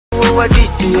what did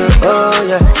you? Oh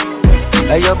yeah.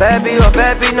 Your baby,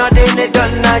 nothing they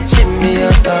done not chip me.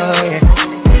 Oh yeah.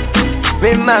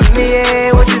 Me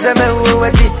mommy, what is a man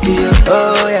what did you?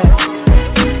 Oh yeah.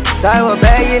 So I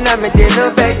obey na me de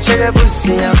no betche the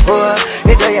pussy for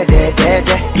it ya dead.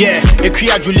 Yeah, e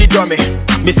kria Julie do me.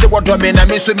 Me say what do me na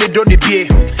me so me do ni bie.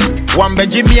 Wan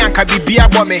beji mi anka bibia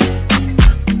bo me.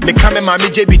 Me kame ma me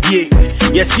je bidie.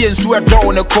 Yes ensu e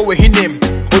do na ko we hinem.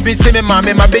 Obi se me ma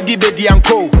me ma bedi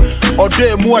anko. Odo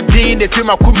emu odin e fi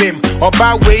makumem.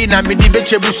 Oba we na me di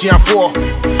betche busuafo.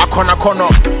 Akona kono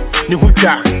ni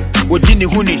hutwa. Wodi ni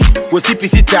huni,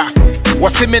 wosipisita.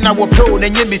 Wase me na wope na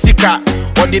nye misika.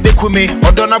 Ode bekume,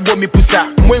 odona bo mi pusa.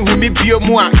 Mwenhu mi bio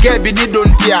mu a, gebi ni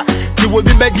dontia. Ti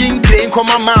wobi beji nkre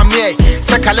nkoma mamie.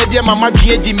 Sakale bia mama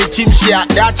due di me chimshia.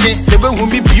 Dache, se wenhu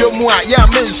mi bio mu a, ya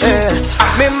mensu.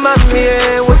 Me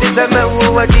mamie, what is a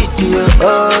man what did you?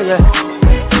 Oh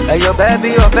yeah. Your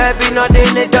baby,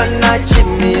 nothing they done not chip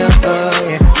me. Oh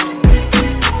yeah.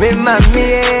 Me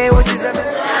mamie, what is a man?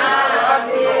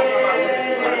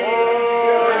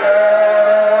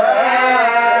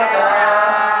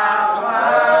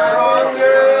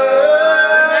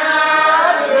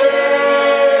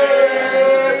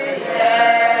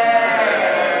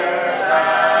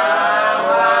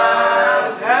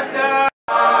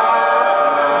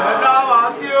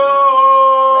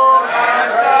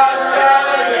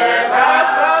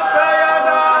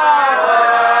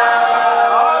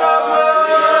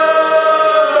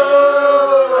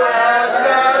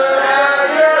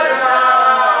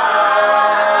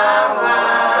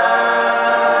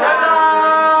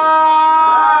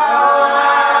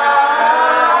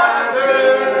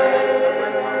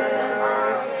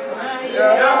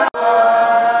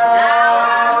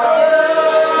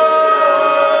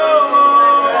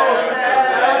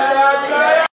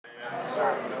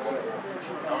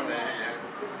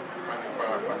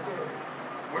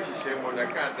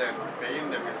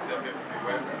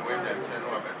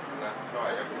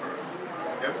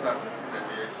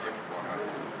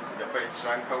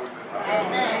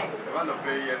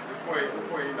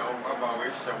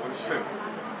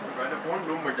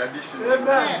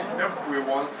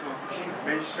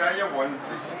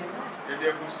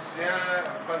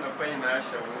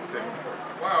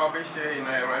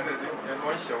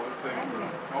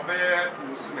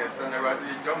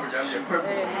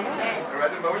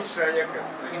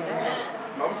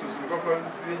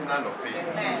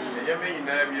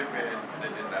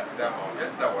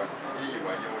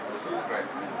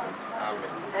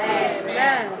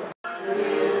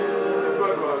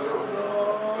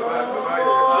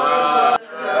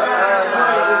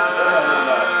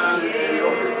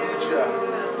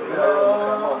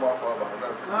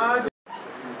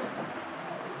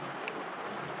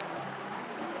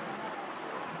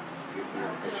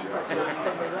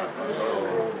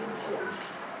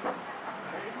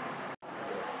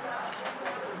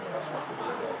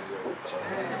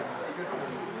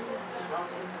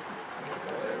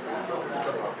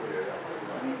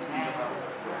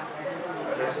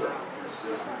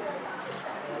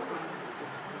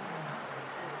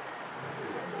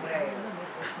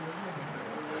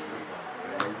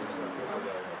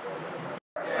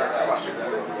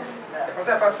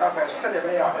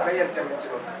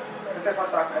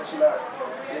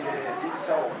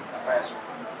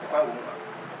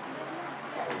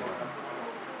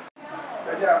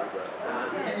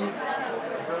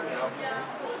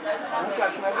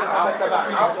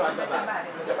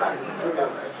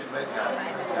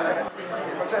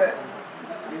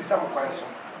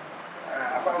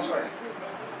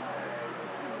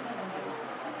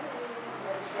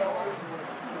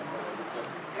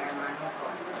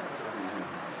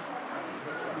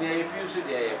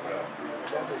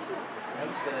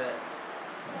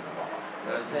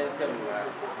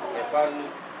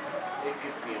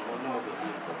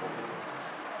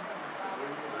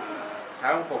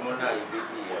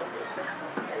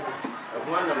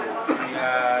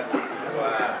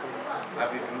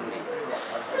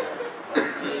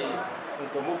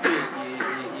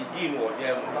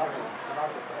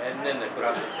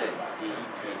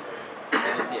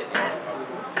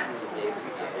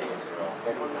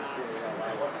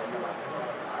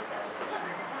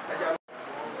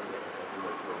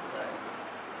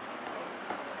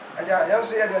 I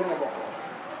say I don't know about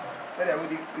it. I would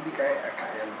be kind of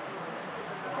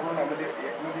come on, I'm ever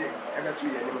 2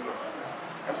 years.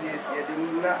 I'm saying, I did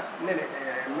not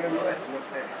know as was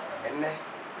said, and I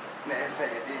say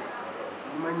a day.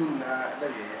 Money na the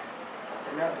year.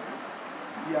 And now,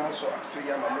 the answer to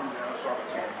your mamma, so I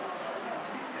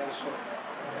was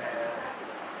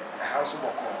a house of a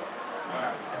call.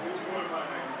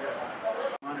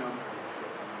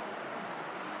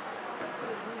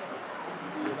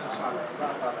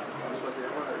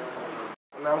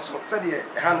 nanso sɛdeɛ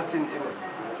ɛha no tenten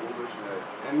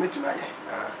mɛtumi ayɛ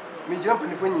megyina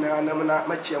mpanimfoɔ nyinaa nam na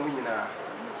makyia mu nyinaa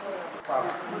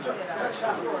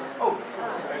oh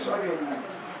sorry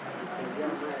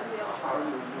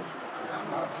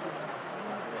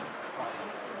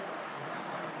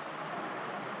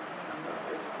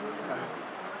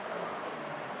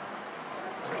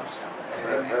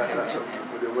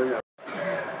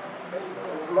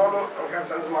Mama, I can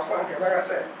send my phone. Like I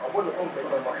said, I wouldn't come to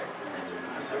my pocket.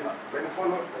 When the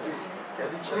phone is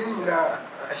changing, I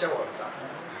shall answer.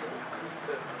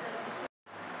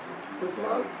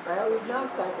 I will now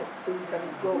start it so you can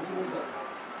go.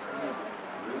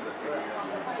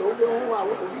 So we don't want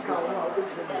to come.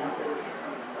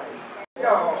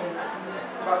 Yeah,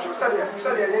 but you said,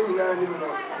 you know,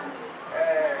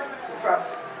 in fact,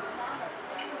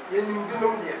 you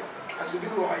know, dear. As you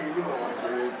know, I know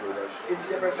it's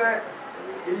a percent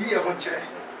a year one chair.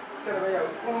 Instead of a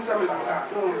some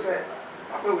no say,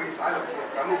 I always silent here,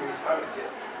 I'm always silent here.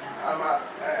 I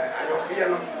don't be at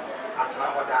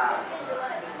our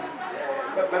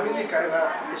but my mini kind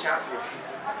of chassis.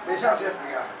 The chassis,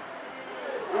 yeah,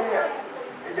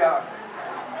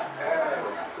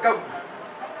 go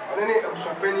on any of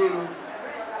so many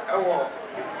hour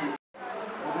if you.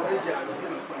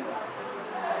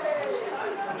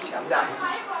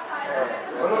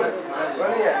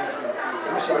 One year,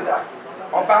 Mishanda,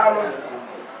 Obano,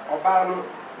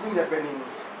 Nina Penini,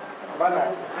 Obana,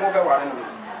 Moga Warren,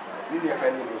 Nina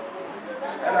Penini,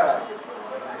 and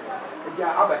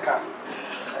Abaka,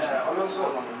 also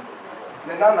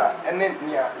Nana, and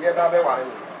Nenia, Yababe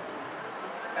Warren,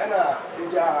 and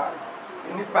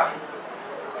Nipa,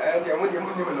 and the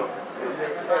Munimino,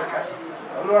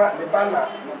 the Banner,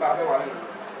 Babe Warren,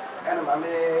 and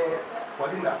Mamma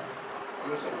Podina.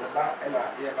 Also, the bar and I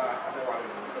hear about other one.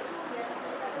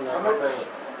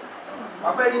 I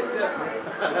pay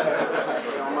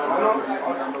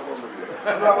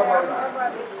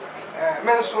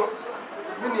Menso,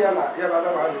 Miniana, Yabba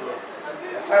one.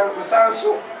 Sound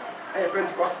so a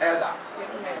Pentecost elder.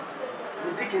 We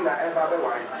digging at Ebba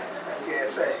wine.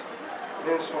 Yes, say,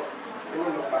 Menso,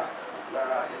 Mininoba, if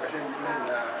I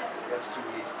yes to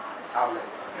be Amen.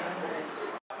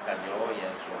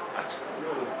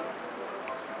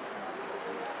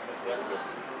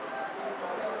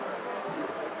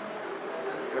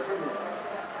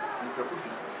 Mr.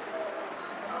 Kofi,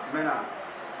 men are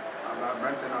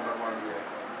renting another 1 year,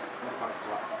 no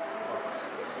particular.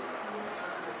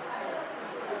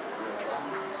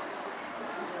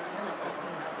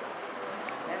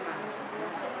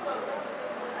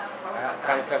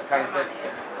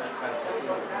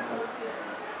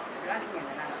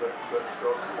 So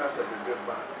that's a good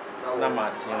man. Nama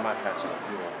team catch up.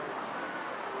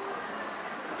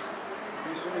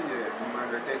 Usually, you might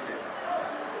retake it.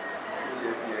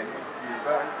 You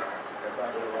back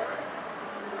about the water.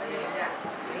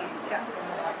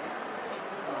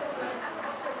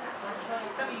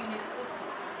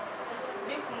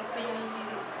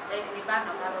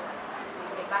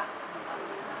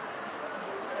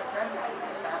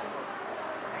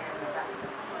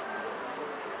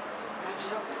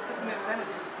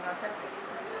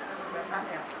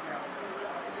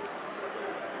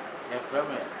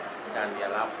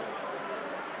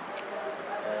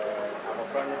 I'm a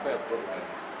friend of a program.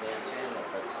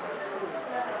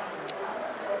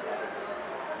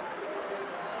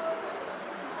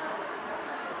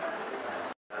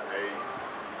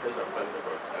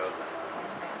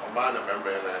 Man, a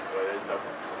member and I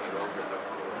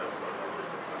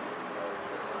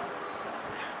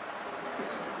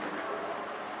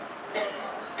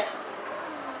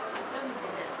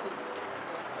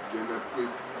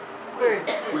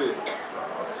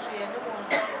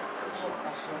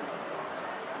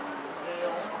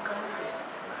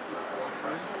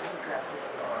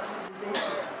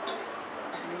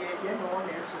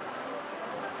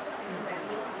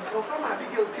So from a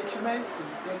big old teacher,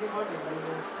 they give all the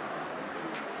rules.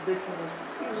 Likeness,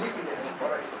 all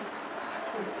right.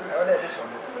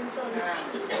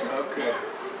 Okay.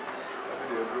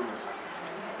 The rooms.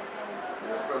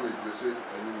 Your family, you say,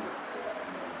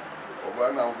 over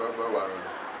now,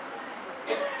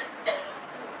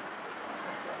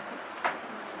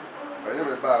 I am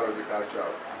a bar of the catch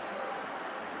out.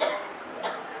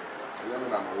 I am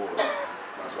a war.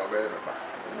 That's what I am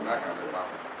about.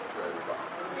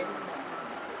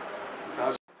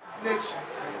 Nature.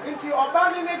 Into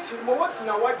urban nature, most in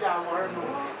a watch hour.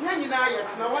 Yanina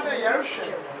yet, no wonder you're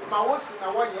sure. My was in a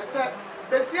way, yes, sir.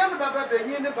 The Siam Baba, the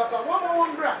Yin Baba,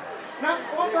 one bra. na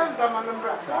ofan zaman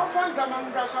mbra so ofan zaman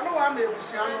mbra so no wa ma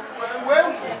ebusua no we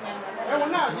e wo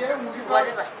na ye hu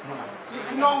because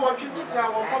no what you see say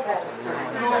won popo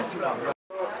no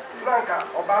nanka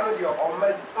oba no de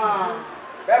omadi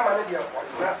be ma no de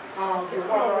otinasi no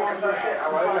nka sa hwe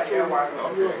aware na ye wa no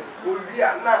owi a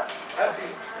na abi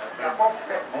na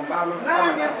kofre oba no na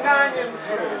nye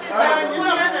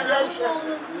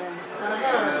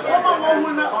oba mo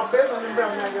na obe no mbra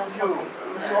na yo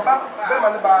oba be ma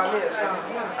no ba ne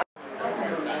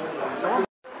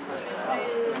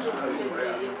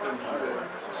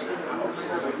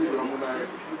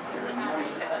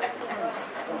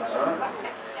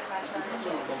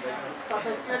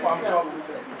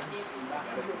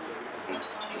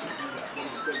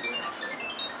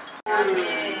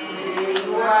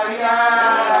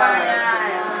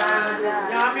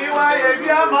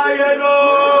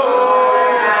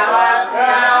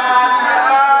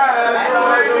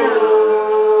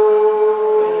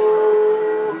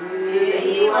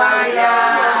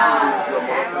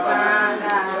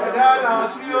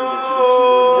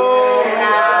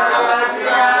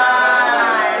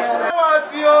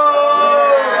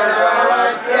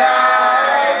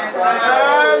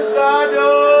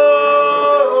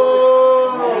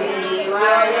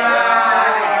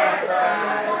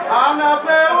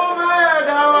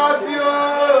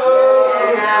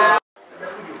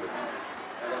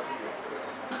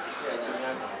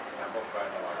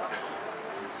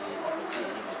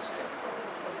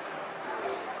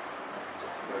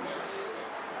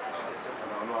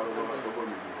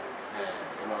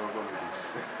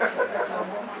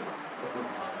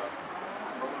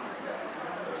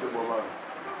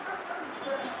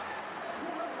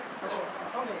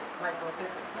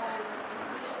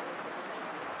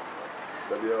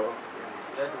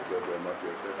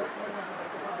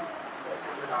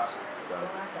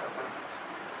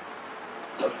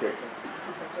Okay.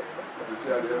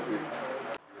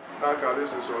 Now,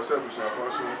 this is also a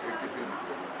keeping.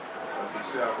 As you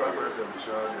say, I quite very simple.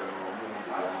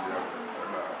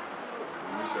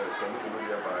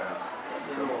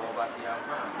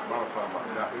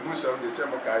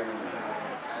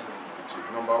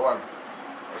 Number one,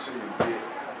 I say you pay.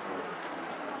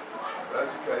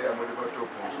 That's why I'm going to go to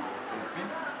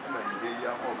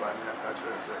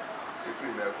if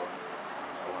you never,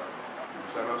 you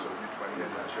shall also be 20 years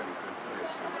and show the same thing.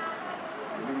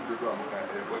 You need to go and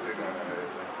what they're going to say.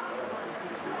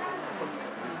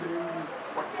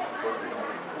 40,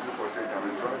 I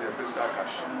mean, draw the fiscal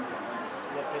cash.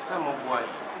 Some of why.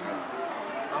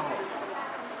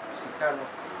 Sicano.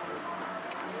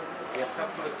 Your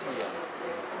capital tier.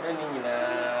 Then in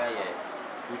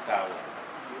 2,000.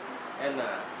 And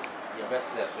your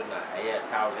best lesson, a year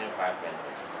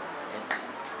 1,500.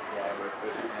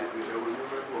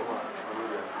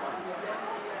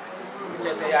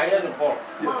 Just say I had the boss.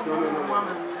 Yes, no. I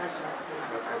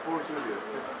suppose you did.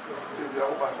 The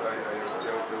Albas, I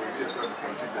will be a certain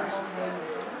contingency.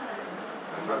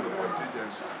 And then the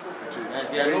contingency. And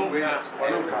they don't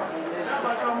come.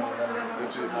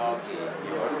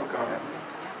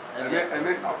 And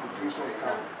then after two some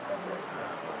come.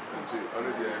 Until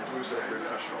already two separate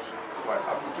actions. But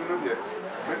up to no yet,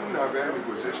 when we have a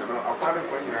negotiation, I found it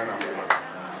for you and I'm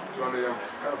so I am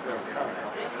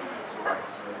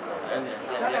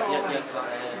Yes.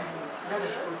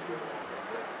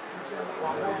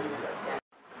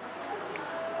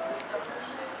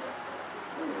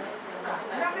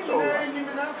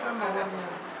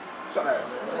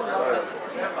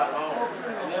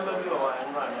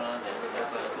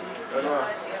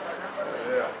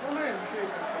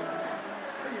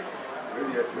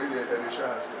 Really, any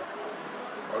chance?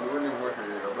 I'm only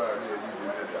working about it.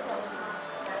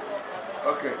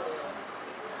 Okay.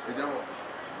 You don't.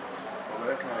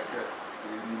 I can't get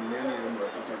the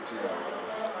society.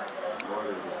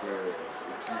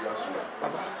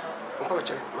 Baba,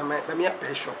 let me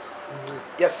pay short.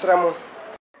 Yes, Ramo.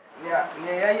 Yeah,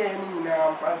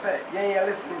 yeah,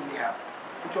 listening here.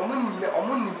 It's a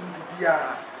money, Bia.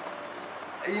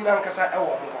 You know, because I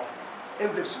won't.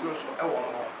 Every single so I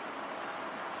won't.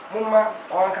 Mama,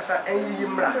 or Ankasa, and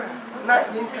Yimra. Not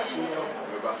in Casino.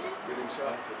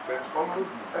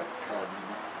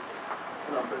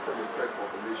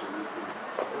 Population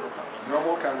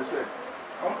normal can you say?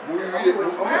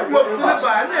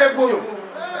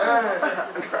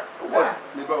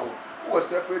 What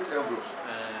separate envelopes?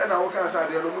 And I can't say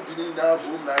they're not now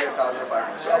boom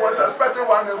 9,500. So I was expecting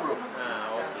one envelope.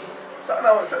 So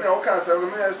now I said, I can't say, I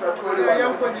expect only one.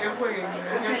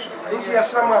 Into your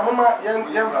summer, Mamma,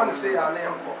 young fun to say, I'll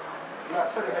name. Not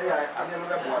said I didn't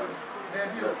have one.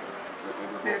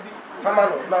 Baby.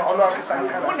 Famano, no, no, I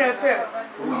can't. When I say,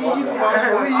 we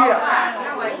here.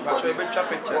 But you better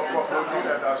pictures.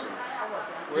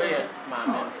 Where,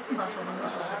 Mamma?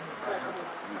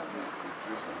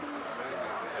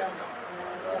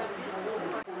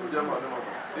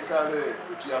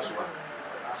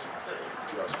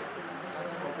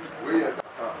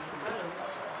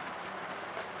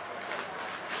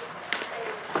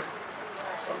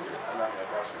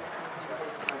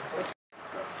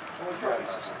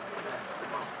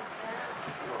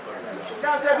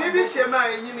 That's a baby shema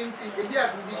and you mean tea, a dear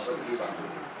baby shema.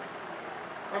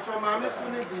 But your mamma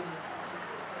soon is in.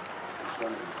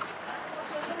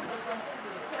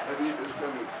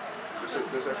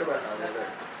 There's a couple of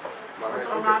my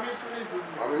mamma soon is in.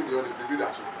 I'm the only baby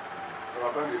that's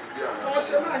so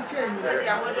shema and change. I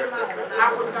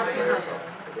would just say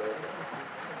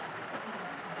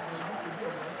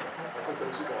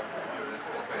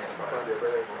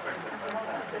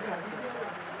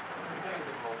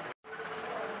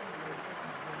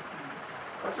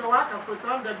but your wife can put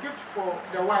on the gift for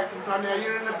the wife and on a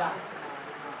year in the back.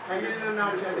 A year in the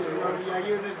church, a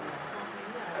year in the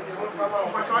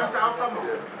what you want to offer more?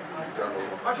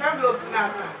 What you have gloves now,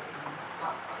 sir?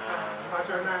 What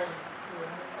you know?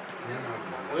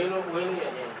 When you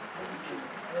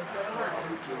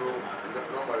to know the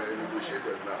normally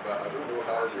negotiated now, but I don't know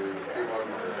how they came out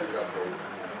with the figure for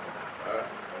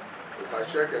if I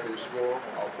check and it's small,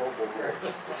 I'll call for more.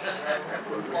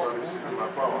 Because this one is in my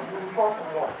power. Call for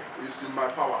more. It's in my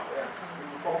power. Yes.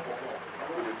 Call for more.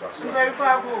 Very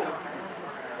far go.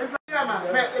 If I am a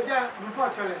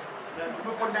report, you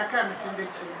put that camera in the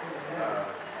chin.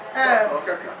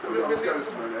 Okay, so I'm scared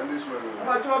and this one.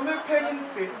 But you're making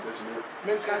fit.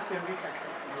 Make us a week.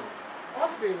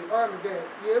 Also, on there,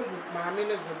 you my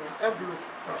minister, envelope.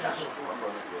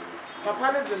 Papa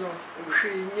is no,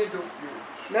 she knew.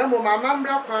 No, my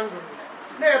mamma, Quando.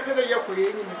 Never pay your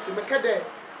way to make a day.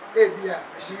 Edia,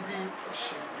 she be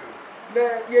she. The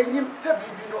young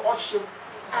Sabi no ocean,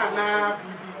 and now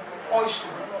be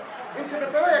ocean. Into the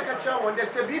very catch when they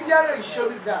say, Bibia and show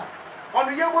that on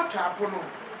the young trapono.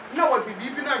 No, what the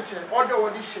Bibi Nanche, or the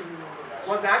audition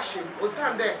was ashen, or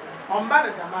Sunday, on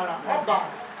Managamara, or Bar,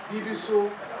 Bibi so,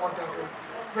 or the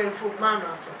painful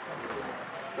manner.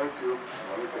 Thank you.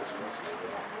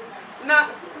 Now,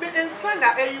 the inside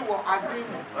that you were as in.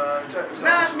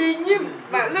 Now, me,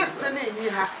 but listening, you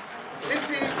have. It's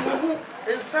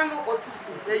in San or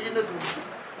Sissy, you know.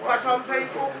 What I'm paying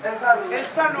for, and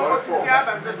San or Sissy.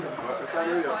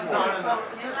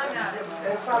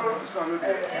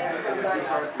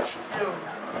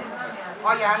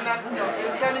 Oh, yeah, I'm not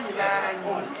selling you that.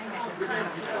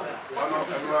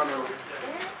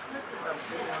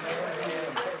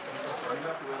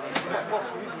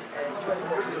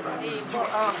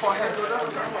 For her.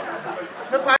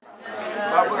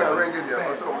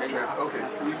 Okay,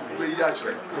 we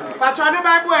actually. But I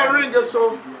never ring so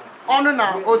on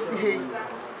now, Osi.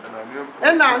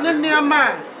 And now, near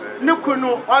man, no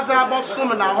kuno, other about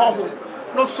summon a home.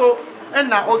 No so, and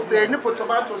now Osi, no put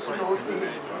tomato soon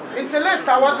Osi. Until last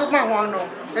I wasn't my one,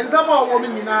 and the more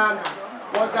woman in Anna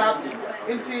was up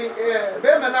into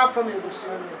Beman up from you,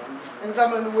 and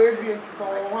someone will be into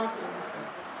someone once.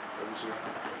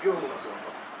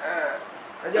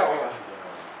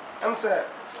 I'm saying,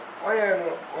 why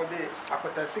or the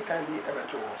Apatasi can be ever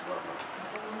told.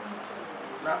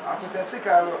 Now, Apatasi,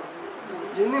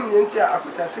 you knew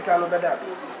Apatasi better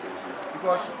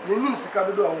because you knew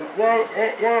Sicado,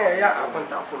 yeah,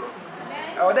 Apantafo.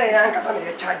 Or they are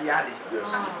Cassandra Chadiadi.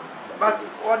 But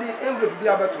what the envelope be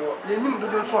about you knew to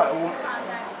do so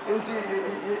into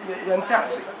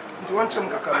Yantassi, into one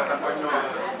chunk of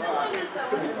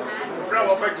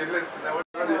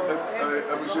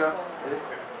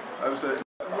I was saying,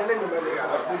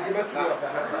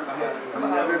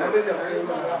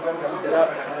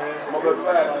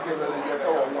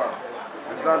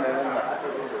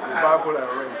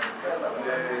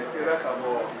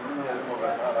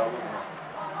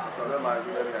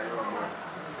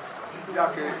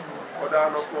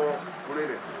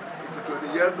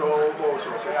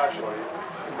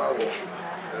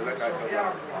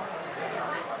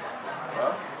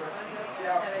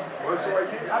 what's why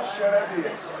you share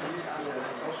ideas?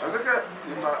 I look at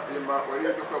in my way you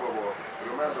look over.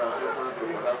 Remember, I said,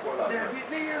 what I call that.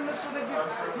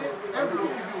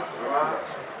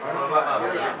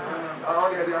 I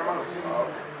only had the amount.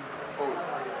 Oh,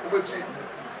 but see,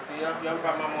 young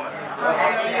Pamma.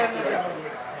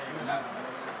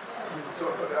 So,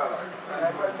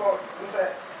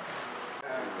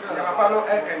 Papa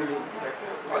Ekani.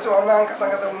 Also, I'm not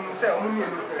going to say,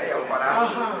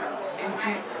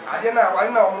 I didn't know, I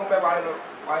know,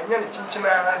 why any chinchina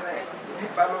as a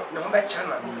nipano, no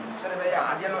betchana, so they are,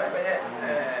 I don't know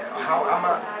how am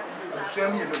I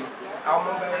swim you, our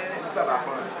mobile Baba.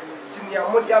 Tinia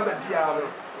Modia Piano,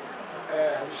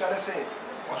 shall I say,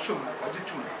 or soon, or the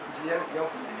two, the young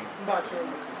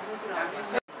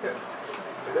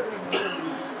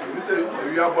You say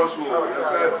you are boss.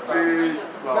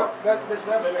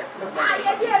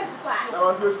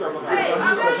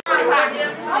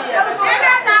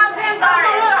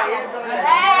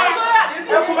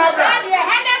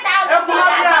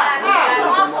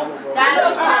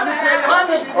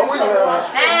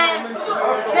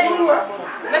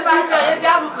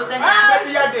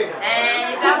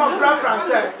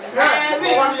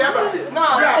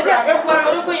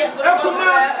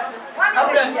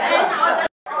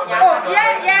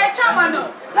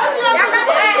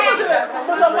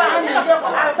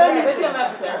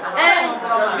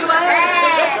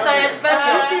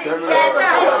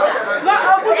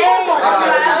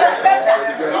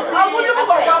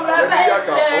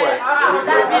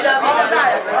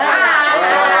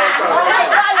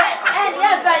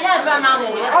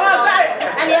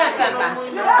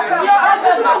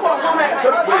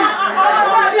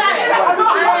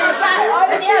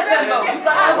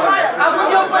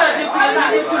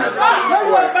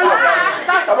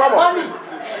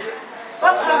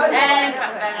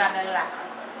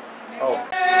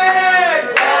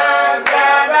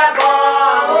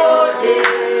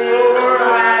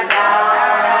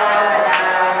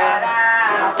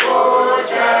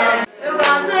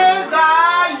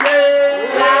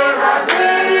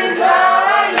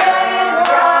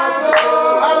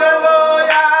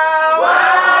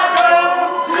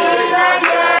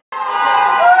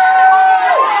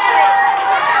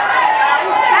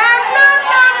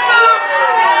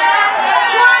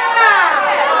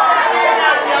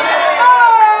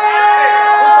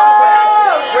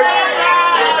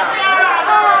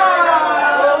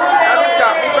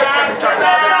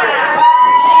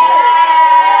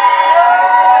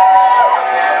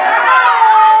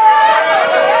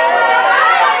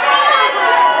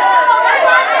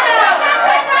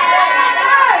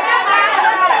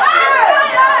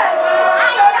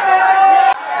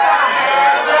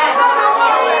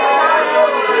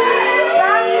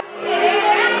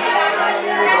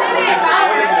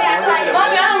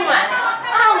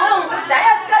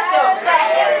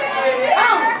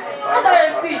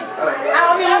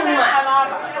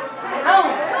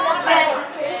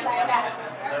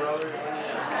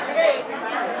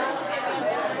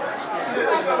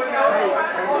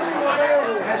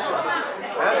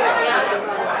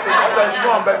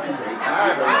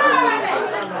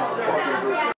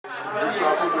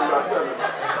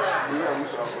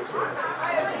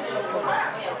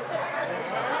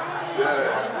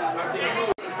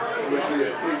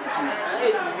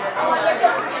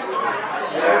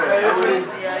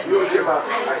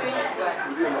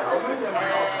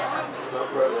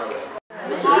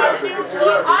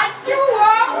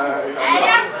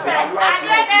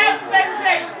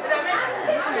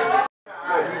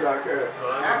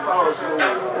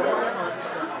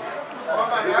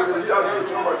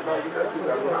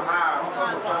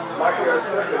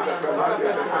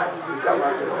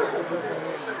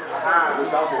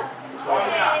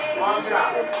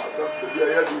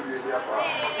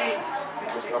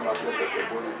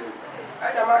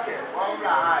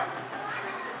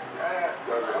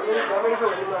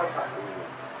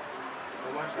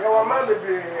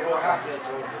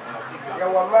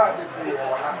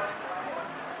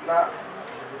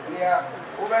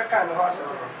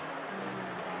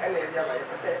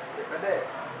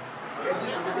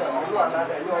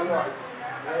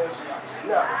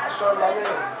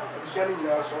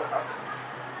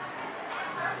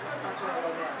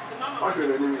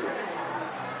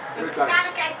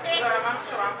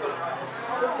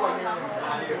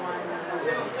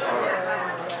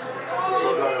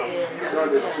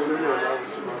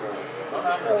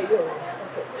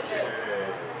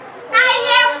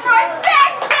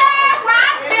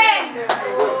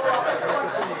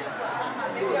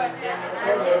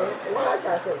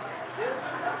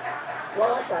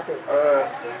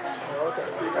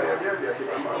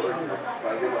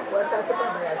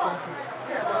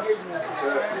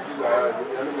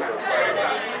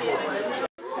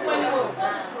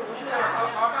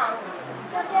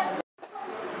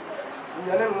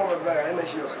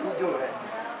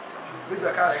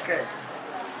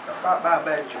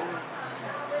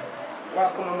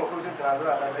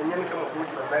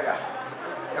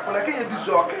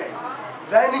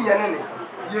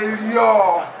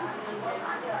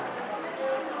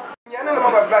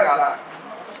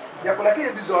 ya kuna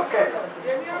ke bizo okay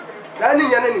dani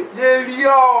nya nani ye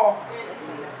rio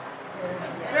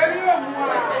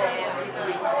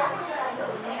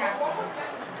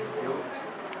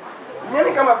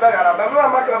nyani kama bagara ba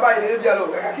mama ka ba ile bia lo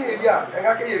ka ke ria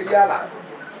ka ke ria la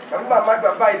ba mama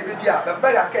ka ba ile bia ba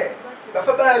baga ke ba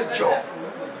fa ba jo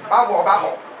ba go ba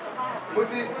ho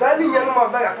muti dani nya no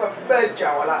ma baga ka ba ja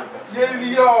wala ye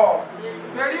rio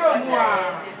mu a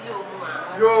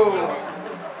yo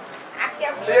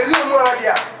se rio mu a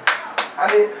bia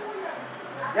ani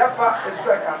ya fa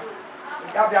esuka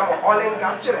ya bia mo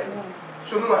olenga chire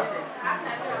sunua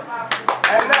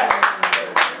ene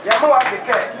ya mo wa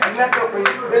keke ene to pe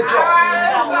bejo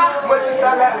mo ti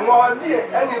sala mo bi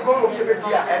eni go mo bi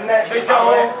bedia ene bejo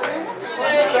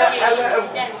se ele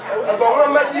bo mo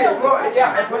ma di mo ya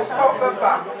e ko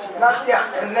baba na dia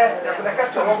ene ya ko ka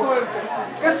cho mo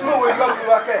kesmo we yo bi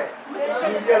wa ke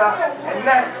ni dia la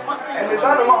ene za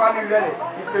no mo ha ni rene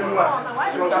ipenua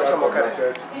yo ga cho mo kare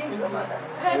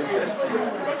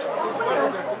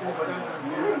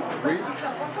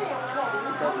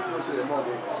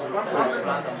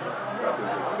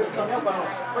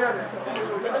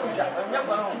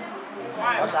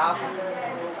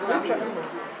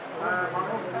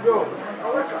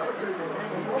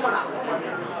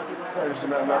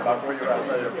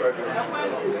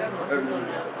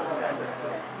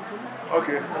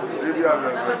Okay, maybe I'm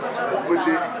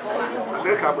Gucci. I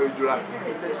think I'm Jura.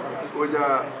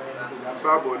 Onya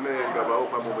Sabo ne ngaba o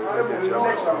pamo be be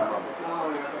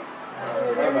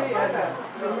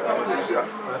chia.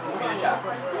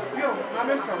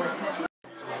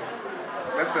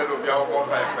 Let's say we are all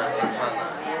five first sana.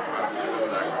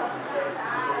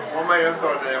 What my you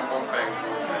saw there one bank.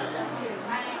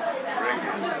 Ring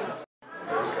it.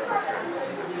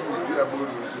 We are both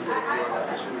to the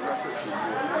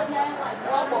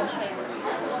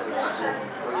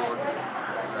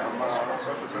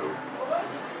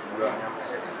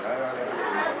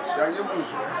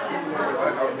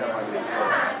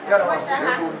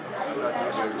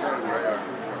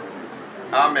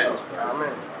Amen.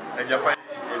 Amen. And Japan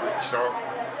is sure.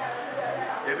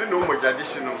 Is it no more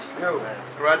traditional? Yo.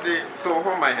 Ready, so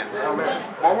hold my hand. Amen.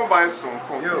 More by some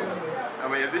come. Yo. I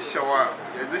mean, this shower,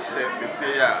 this shape, this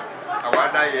year, I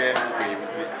want to hear him.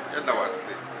 And I was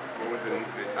sick. So we didn't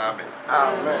say Amen.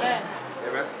 Amen.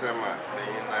 The rest of them are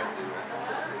being 19.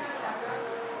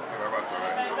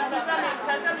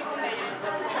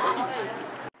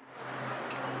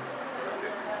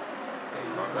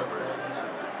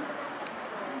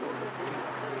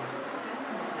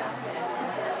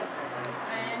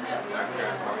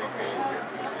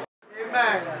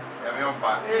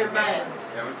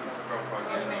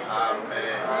 Amen.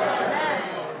 Amen.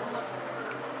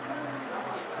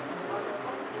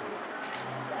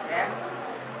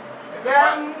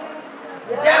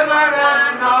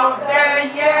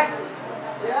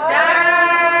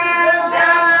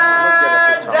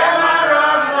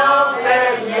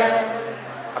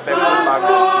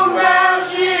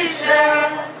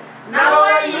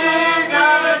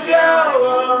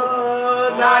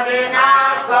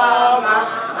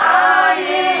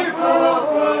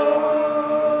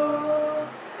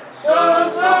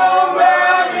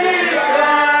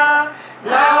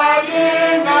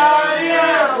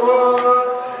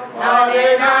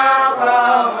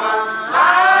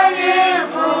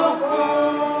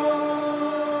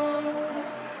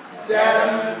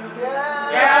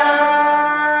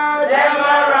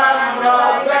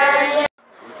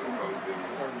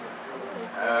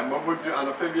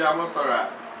 I'm sorry.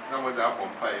 Now with that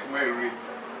Bombay, where read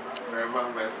wherever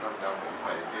west of that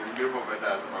Bombay, in group of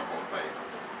that Bombay.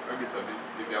 Maybe some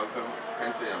the outcome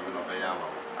country and will obey our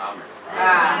Amen.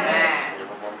 Amen.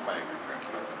 Bombay.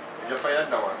 Your fire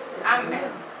that was Amen.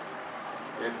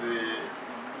 In the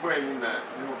brain that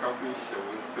you can fish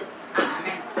will sit.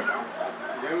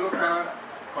 You look at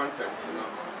content, you know.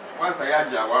 Once I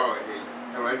had your wow,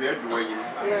 already doing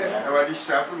already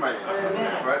shares my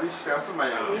already shares my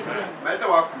matter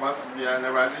what must be an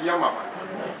already young mama.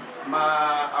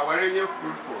 Ma already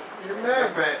fruitful.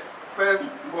 First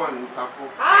born tapo.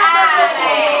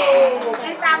 Amen.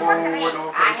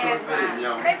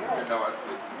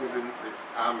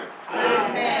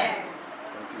 Amen.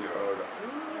 Thank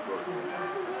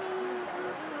you.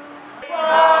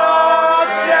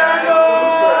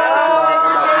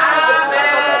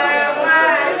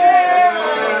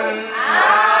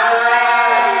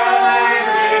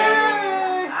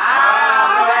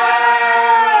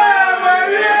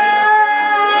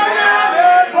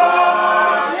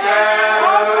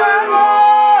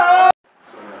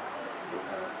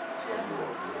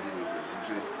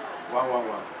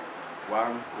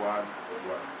 1.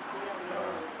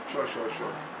 Sure.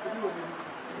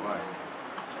 Why?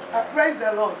 Praise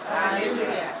the Lord.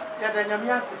 Hallelujah. Yeah, the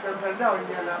Nyamias can burn down in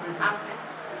your name.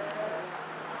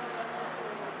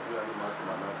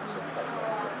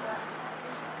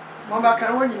 Mama,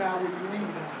 can one year with you need.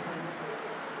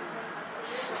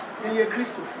 You're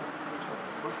Christopher.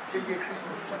 You're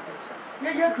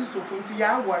Christopher.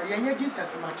 You're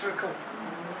Jesus matrical.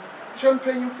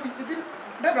 Champagne food.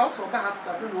 That also has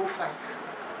 705.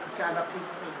 It's other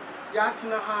people.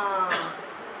 Yatina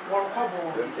one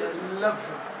couple 11.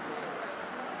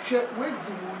 She waits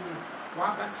in morning.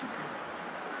 One batty.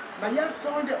 But yes,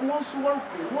 so that wants to work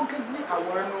with one can see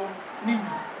our no need.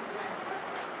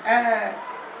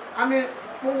 I mean,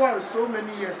 we were so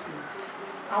many years in.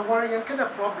 I worry and kind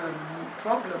of problem in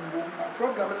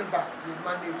the back you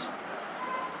manage.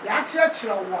 The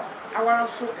actual one, I was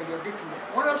so ridiculous.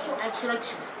 One also actually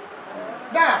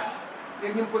that the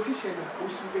imposition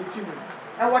was a gym.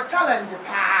 Our challenge,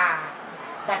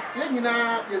 but you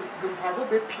know, the Pago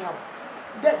be piano.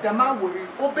 That the man worry,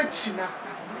 Obechina,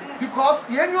 because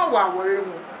you know what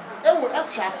worrying. They will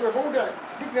actually serve all the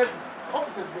Dcns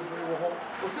officers be home.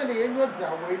 We send the annual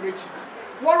way rich.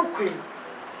 One queen,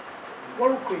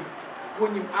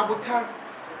 when you abutar.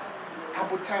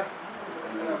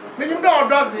 When you know,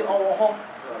 does it or home,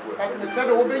 but the said,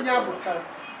 obey your abutar.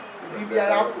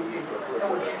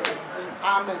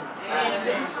 Amen.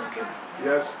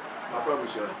 Yes, my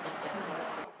permission.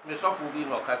 Miss Off will be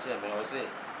no catcher, may I say.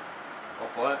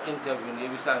 Or interview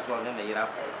every son's one in a year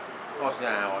up. Or say I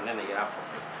on in a year up.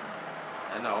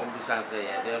 And I won't be sans say,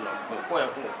 they're not quite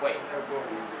ordinary quay.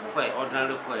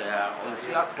 Or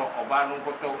she up to Obano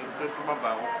got to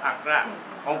about Accra.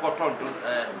 Uncle Tom to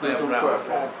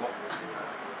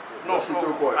no, so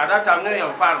at that time, no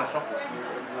young father suffered.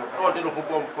 Or did who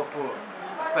bomb for to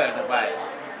pay the buy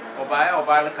or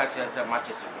buy the catcher and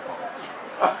matches.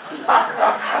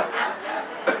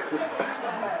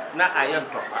 Now I am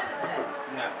talking.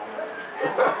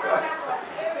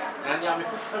 And I'm a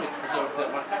person of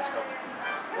my catcher.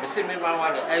 The same man,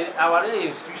 our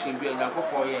institution being a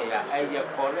couple years, I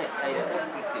correct, I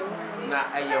expected. Now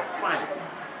I fine.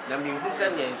 I mean, who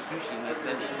send the institution and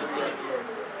send the city?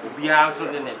 We are also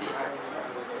in a day.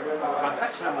 My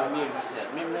catcher, my me said,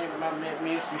 me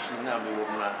institution now,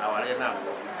 our now,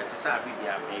 at the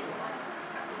Savidia, maybe.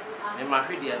 And my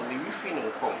video, we feel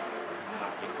no come.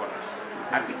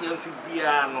 I could also be a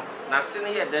not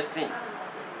sitting here, the same.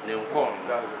 No come.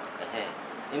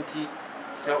 Indeed,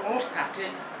 so almost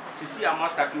started. Sisi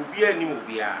almost started to be a new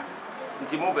beer.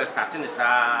 Indeed, mobile starting is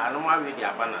a normal video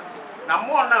abandoned. Now,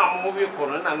 more now, movie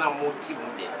corner and now more team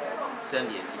there.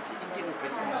 Send your city. Indeed,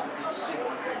 person to teach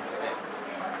 100%.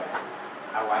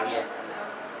 Our year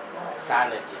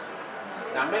sanity.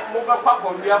 Now, make mobile pop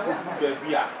on the apple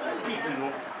beer.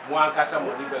 People one casa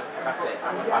modiba cassette.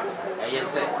 Yes,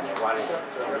 sir.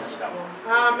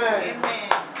 Amen.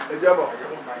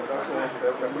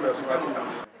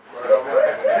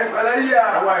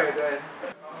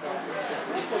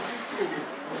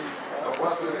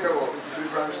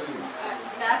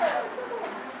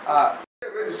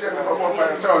 Really say me go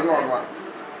find sell you on one.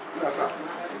 Yes sir.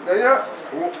 Then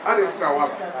I dey na wa.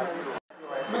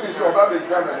 Me say oba be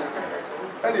Germany.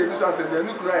 And the business say they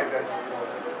look like that.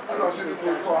 I don't see the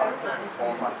go for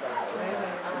on ma.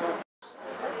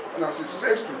 And I say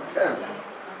 6 to 10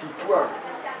 to 12.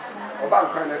 Oba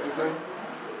kan let say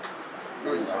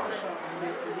no you.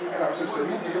 And I say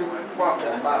me give what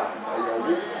on ma.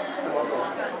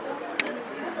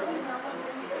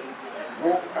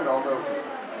 Wo and I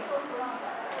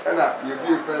and you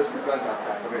be first Peter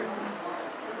chapter 3.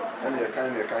 And you can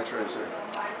catch and say,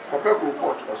 Papa go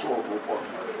port or so go port.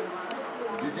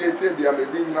 Did you tell me I may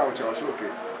bring now to us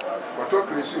okay? But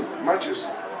talk receive matches.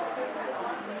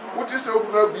 What is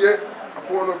open up here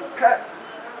upon a pet?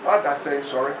 What that saying,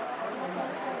 sorry.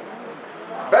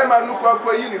 Bema look up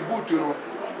for you in boot to know.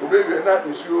 Obey not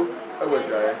issue. I will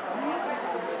die.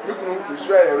 You can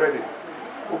swear already.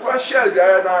 Because shell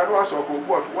guy now was or go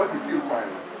port. What did you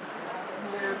find?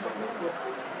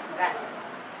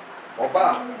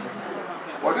 Oba,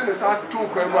 what did the start 2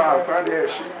 crema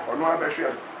or no other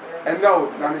share? And now,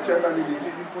 the chairman,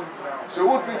 so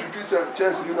what we introduce a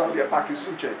chance in the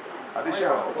package check. I think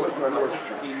of course, my lord.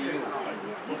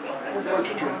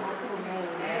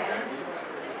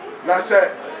 Now,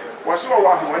 said, was so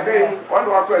one day, one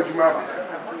walk where you map,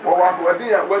 or what did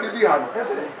he have? When he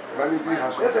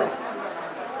has,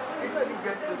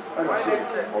 and I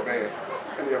say, obey.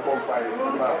 And you're bomb by say,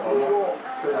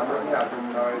 I'm not here, I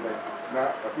don't know either. Now,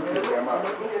 I put them out.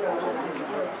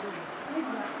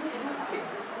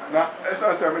 Now, as I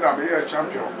said, I'm here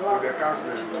champion with the council.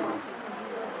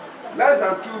 less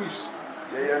than 2 weeks.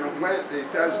 Yeah, Wednesday,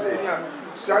 Thursday,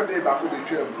 Sunday, back with the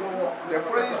trim. The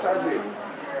following Sunday,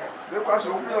 the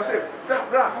person who say,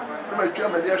 bra, my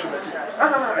trim and the action. And I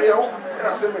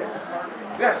said,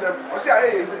 yes, I say, I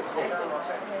is it.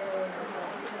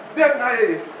 Then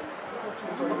I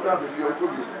don't have if you're good.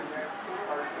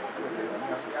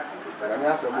 And I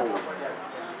said,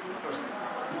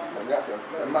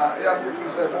 and my air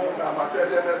said, I said,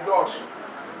 the doors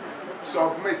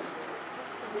submit,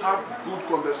 have good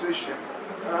conversation.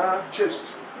 Chest,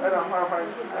 and I'm fine,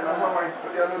 and I'm fine,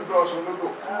 but the other doors on the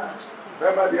door.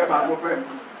 Remember the about of or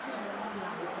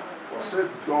said,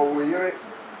 go away.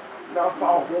 Now,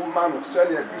 for home man,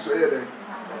 send a piece of air.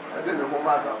 I didn't know home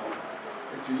master.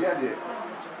 It's a year there.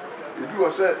 If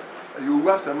you said, you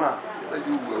was a man, that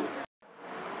you will.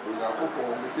 We are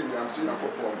hoping meeting, I'm seeing a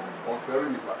couple on Ferry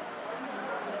River.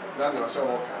 Then you are so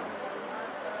okay.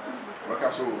 What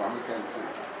I saw, I'm going to say,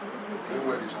 the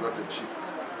word is not a cheap.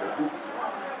 The book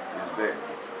is there.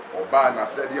 Or bad, I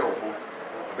said, yo,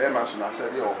 Bemas, and I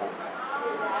said, yo,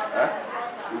 eh?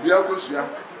 If you are good,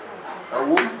 a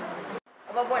woman.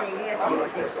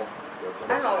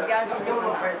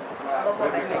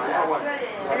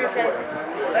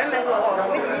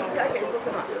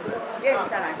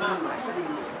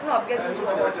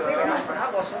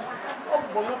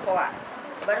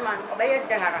 Berman, obey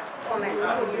dengar, komen,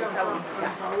 ini tahu.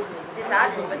 Di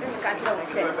saat ini betul kan kita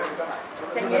mesti.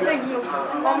 Senyela ni,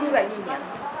 kamu gak ni ni.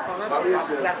 Kamu sudah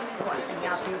sudah,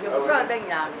 yang sudah berapa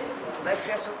dengan,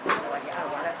 bersesuatu wajah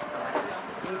awalnya.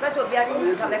 Ini pasal biar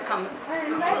ini sampai kamu.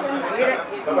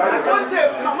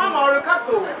 Konte, mama mau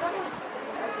kaso.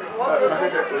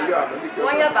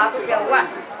 Wanya bagus ya wan.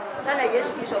 Sana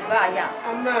Yesus Kristus beraya.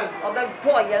 Amen. Obey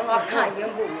boy yang akan yang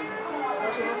bu.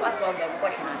 Musuh pasal obey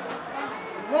boy.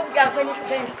 Mau jangan finish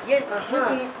kan yen,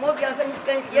 mau jangan finish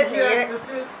kan yen ni.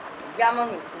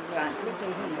 Jangan ni, jangan. Ni tu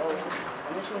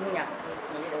musuhnya.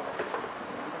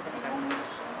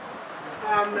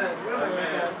 Amen.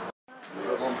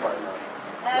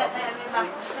 No.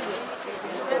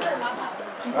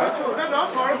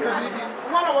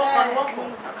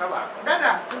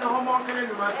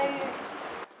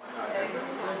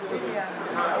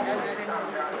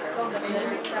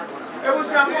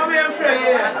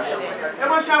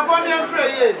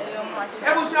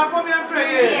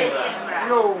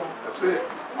 That's it.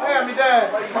 I am there.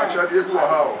 I tried to do a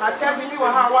how. I tell you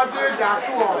how was it that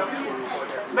so.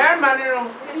 Very many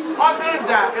also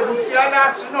that it was your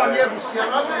last no, you was your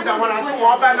other than when I saw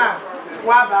Wabana,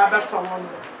 Waba from one.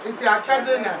 It's your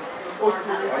cousin, or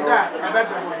so that I bet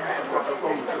the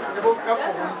book up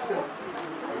for myself.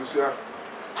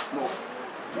 No.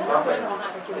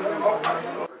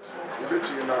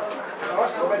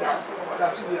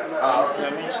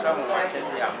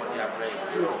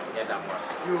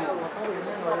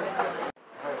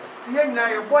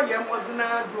 Your boy was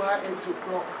now do 8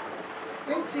 o'clock.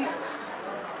 Inti,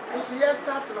 we should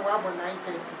start at around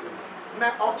 9:30.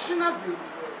 Now, auctioners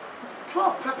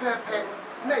 12 pepper,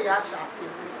 na yasha say.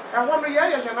 And when we are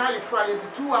na fry is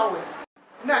 2 hours.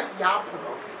 Na yap.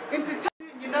 Inti,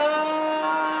 you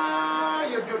know,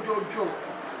 you jojo.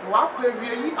 Walk where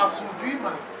we are some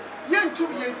dreamer. Young to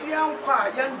be a fian qua,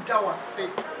 young dawase.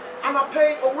 And I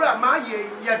pay over my ye,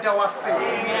 dawase.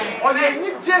 Or ye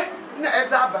need na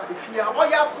ezaba efia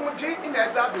oya somdwe na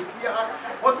ezaba efia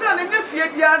osana ne nefie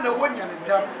bia na wonya ne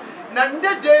dam na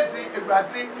nde daisy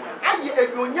ewrade aye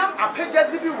enyonyam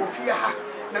apagyazi bi wo fie ha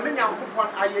na menya nkopon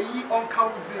ayeyi onka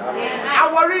wuzi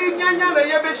awori nyanya na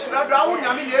ye be hira do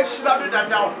awonyame na ehira do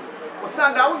dadaw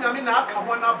osana awonyame na aka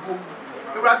ho na bom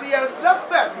ewrade ye stress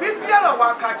bibia na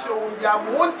waka kire wo bia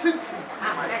mo ntinti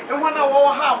e hona wo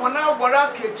ha hona gwara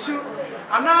kechu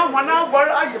ana hona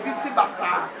gwara aye bisi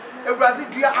basa Ebradi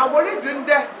dia awori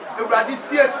dunde ebradi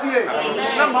sie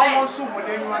na ma won so mo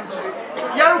na nwa nche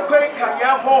yarukwe ka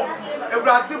ya ho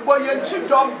ebradi boye nchi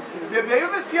dom bebe ye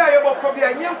be fia ye bokọ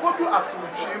bia nye nkotu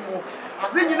asomtwe mu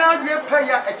azenyina adwe pa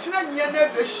ya ekina nye na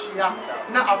be hia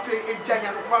na afa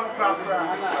ejanya no kwankra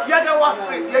ya da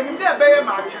wase ye nim de be ye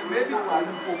ma ache me bi sa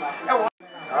mpo e wo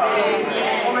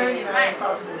amen na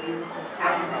paso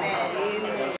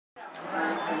amen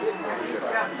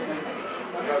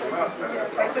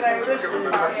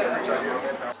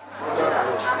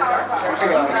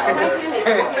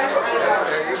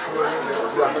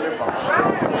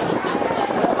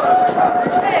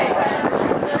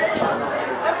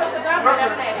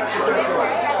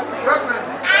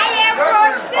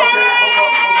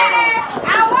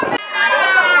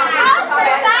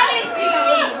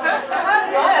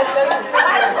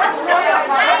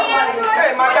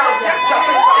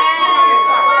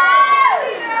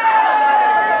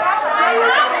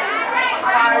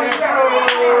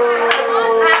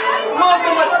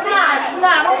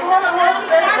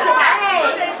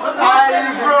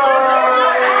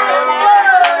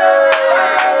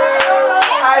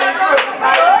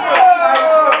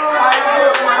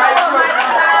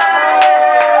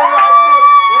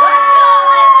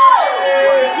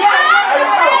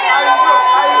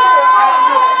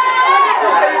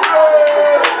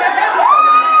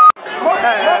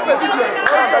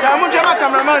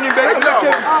Cameraman in bed.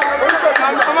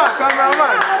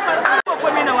 Cameraman.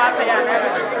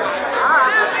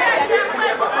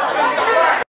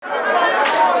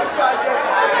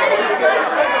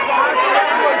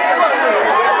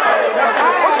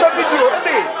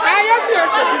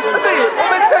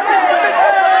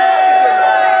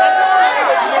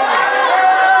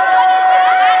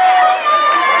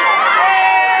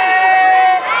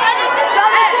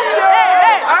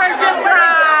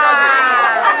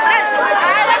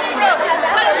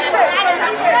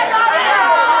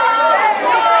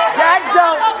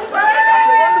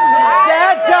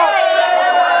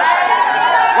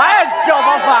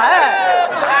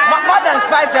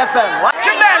 Spice FM 105.9.